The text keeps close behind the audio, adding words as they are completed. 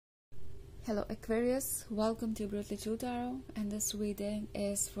Hello Aquarius, welcome to Brutally True Tarot, and this reading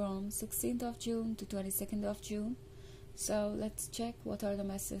is from 16th of June to 22nd of June. So let's check what are the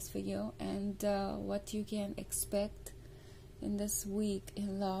messages for you and what you can expect in this week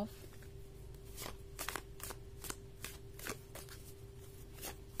in love.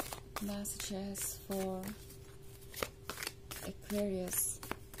 Messages for Aquarius.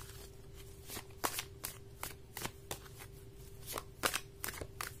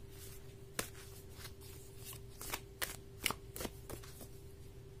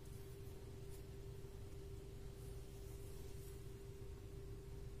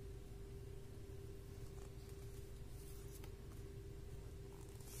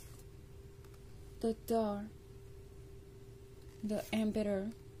 The Star, the Emperor,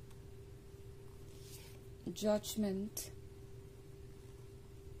 Judgment,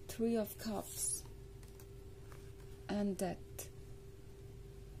 Three of Cups, and Death.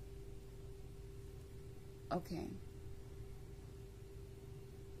 Okay.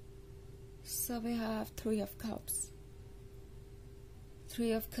 So we have Three of Cups.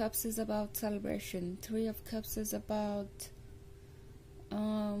 Three of Cups is about celebration. Three of Cups is about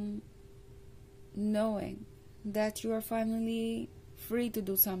knowing that you are finally free to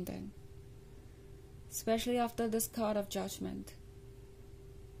do something, especially after this card of Judgment.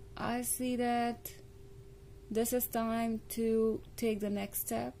 I see that this is time to take the next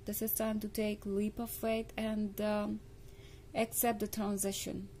step. This is time to take leap of faith and accept the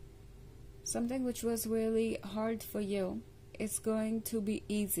transition. Something which was really hard for you is going to be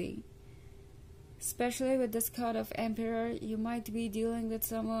easy. Especially with this card of Emperor, you might be dealing with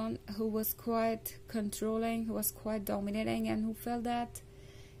someone who was quite controlling, who was quite dominating, and who felt that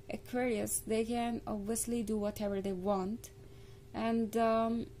Aquarius, they can obviously do whatever they want. And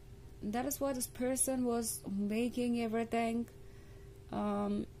that is why this person was making everything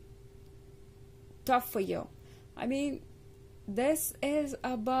tough for you. I mean, this is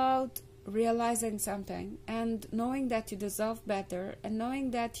about realizing something and knowing that you deserve better and knowing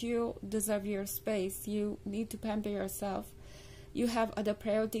that you deserve your space. You need to pamper yourself. You have other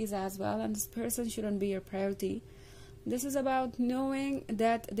priorities as well, and this person shouldn't be your priority. This is about knowing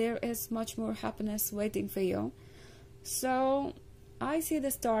that there is much more happiness waiting for you. So I see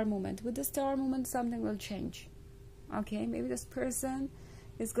the Star moment. With the Star moment, something will change. Okay, maybe this person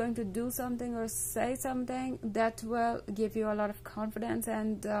is going to do something or say something that will give you a lot of confidence,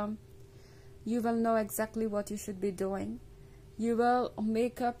 and you will know exactly what you should be doing. You will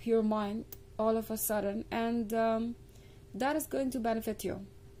make up your mind all of a sudden, and that is going to benefit you.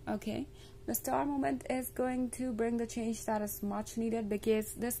 Okay, the Star moment is going to bring the change that is much needed,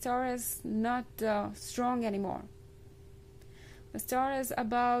 because the Star is not strong anymore. The Star is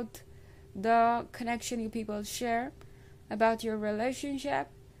about the connection you people share, about your relationship,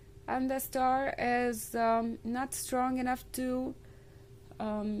 and the Star is not strong enough to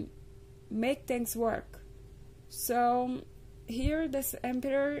make things work. So here this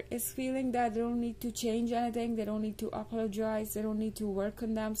Emperor is feeling that they don't need to change anything, they don't need to apologize, they don't need to work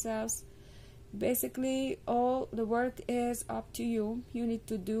on themselves. Basically all the work is up to you. You need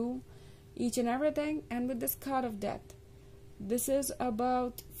to do each and everything. And with this card of Death, this is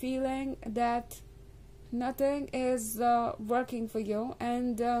about feeling that nothing is working for you,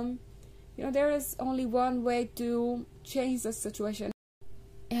 and you know, there is only one way to change the situation.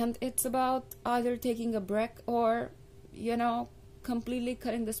 And it's about either taking a break or, you know, completely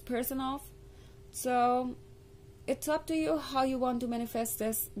cutting this person off. So it's up to you how you want to manifest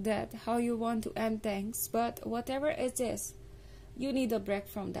this death, how you want to end things. But whatever it is, you need a break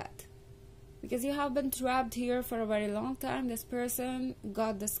from that, because you have been trapped here for a very long time. This person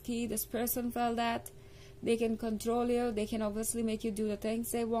got this key. This person felt that they can control you. They can obviously make you do the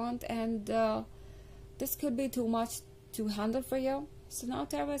things they want, and this could be too much to handle for you. So now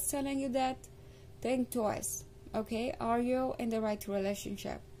Tarot is telling you that think twice. Okay, are you in the right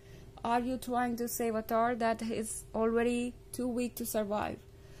relationship? Are you trying to save a Tar that is already too weak to survive?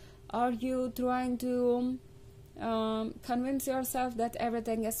 Are you trying to convince yourself that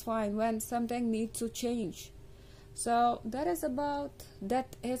everything is fine when something needs to change? So that is about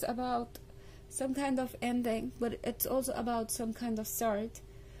some kind of ending, but it's also about some kind of start.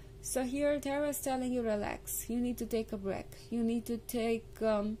 So here Tarot is telling you relax. You need to take a break. You need to take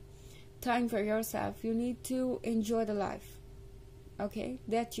time for yourself. You need to enjoy the life, okay,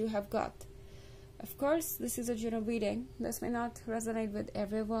 that you have got. Of course, this is a general reading. This may not resonate with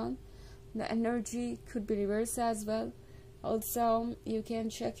everyone. The energy could be reversed as well. Also, you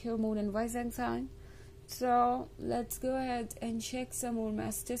can check your moon and rising sign. So let's go ahead and check some more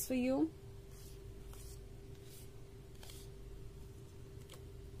messages for you.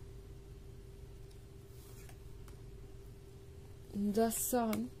 the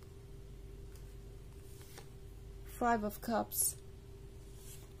Sun, 5 of Cups,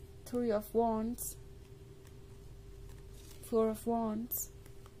 3 of Wands, 4 of Wands,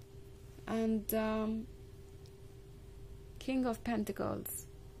 and King of Pentacles.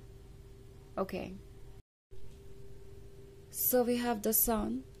 Okay, so we have the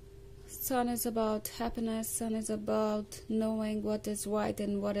Sun. Sun is about happiness. Sun is about knowing what is right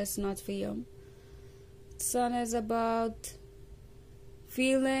and what is not for you. Sun is about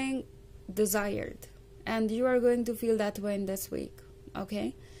feeling desired, and you are going to feel that way in this week.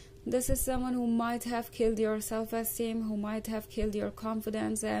 Okay, this is someone who might have killed your self-esteem, who might have killed your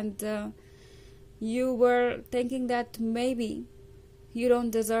confidence, and you were thinking that maybe you don't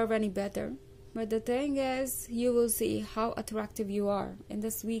deserve any better. But the thing is, you will see how attractive you are. In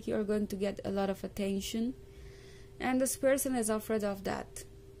this week, you're going to get a lot of attention, and this person is afraid of that.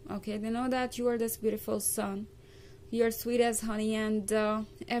 Okay, they know that you are this beautiful Sun. You're sweet as honey, and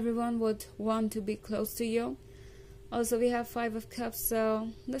everyone would want to be close to you. Also, we have 5 of Cups, so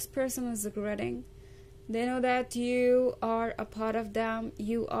this person is regretting. They know that you are a part of them.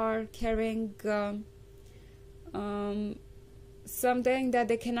 You are carrying something that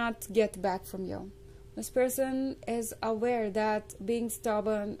they cannot get back from you. This person is aware that being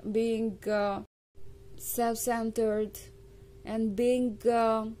stubborn, being self-centered, and being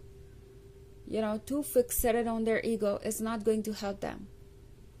too fixated on their ego is not going to help them.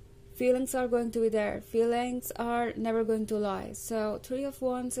 Feelings are going to be there. Feelings are never going to lie. So 3 of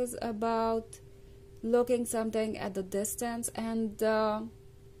Wands is about looking something at the distance and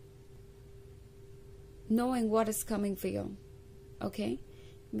knowing what is coming for you. Okay,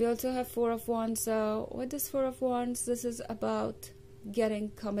 we also have 4 of Wands. So with this 4 of Wands, this is about getting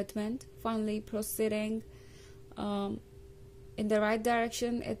commitment, finally proceeding in the right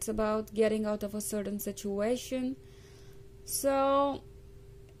direction. It's about getting out of a certain situation. So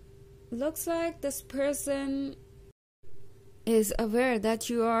looks like this person is aware that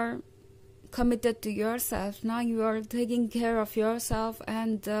you are committed to yourself. Now you are taking care of yourself,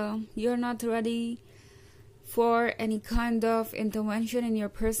 and you're not ready for any kind of intervention in your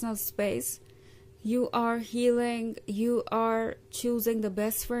personal space. You are healing, you are choosing the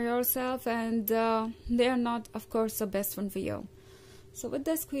best for yourself, and they are not, of course, the best one for you. So with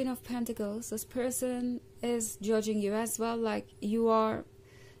this Queen of Pentacles, this person is judging you as well, like you are,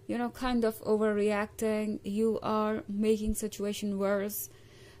 kind of overreacting. You are making situation worse.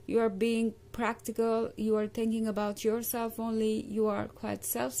 You are being practical. You are thinking about yourself only. You are quite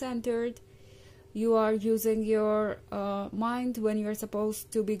self-centered. You are using your mind when you're supposed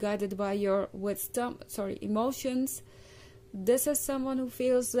to be guided by your emotions. This is someone who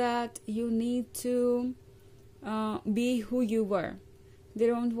feels that you need to be who you were. They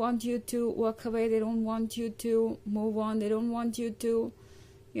don't want you to walk away. They don't want you to move on. They don't want you to,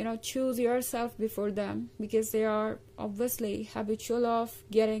 choose yourself before them, because they are obviously habitual of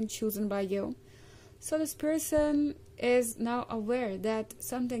getting chosen by you. So this person is now aware that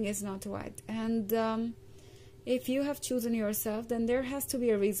something is not right, and if you have chosen yourself, then there has to be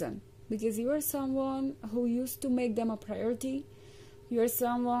a reason, because you are someone who used to make them a priority. You are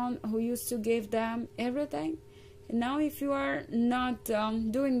someone who used to give them everything, and now if you are not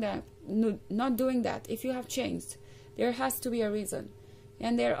doing that, if you have changed, there has to be a reason,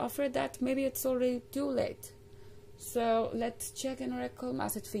 and they're afraid that maybe it's already too late. So let's check an oracle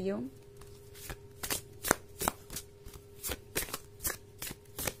message for you.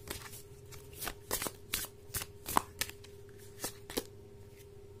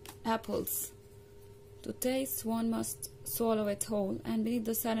 Apples. To taste, one must swallow it whole, and beneath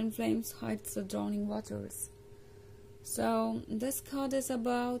the sudden flames hides the drowning waters. So this card is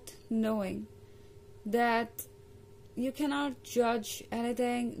about knowing that you cannot judge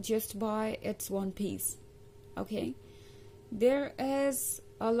anything just by its one piece. Okay, there is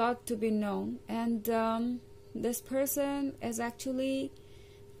a lot to be known, and this person is actually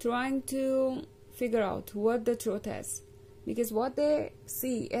trying to figure out what the truth is. Because what they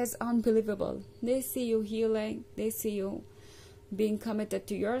see is unbelievable. They see you healing. They see you being committed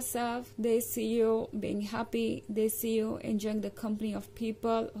to yourself. They see you being happy. They see you enjoying the company of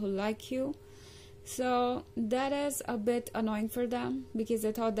people who like you. So that is a bit annoying for them, because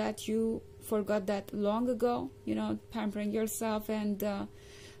they thought that you forgot that long ago. Pampering yourself and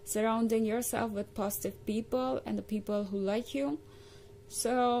surrounding yourself with positive people and the people who like you.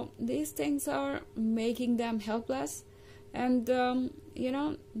 So these things are making them helpless. And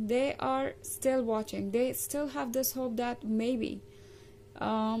they are still watching. They still have this hope that maybe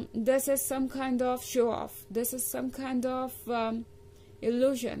this is some kind of show off. This is some kind of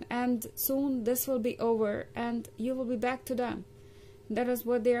illusion, and soon this will be over and you will be back to them. That is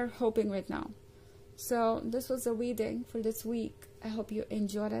what they're hoping right now. So this was a reading for this week. I hope you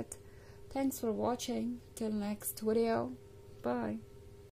enjoyed it. Thanks for watching. Till next video. Bye.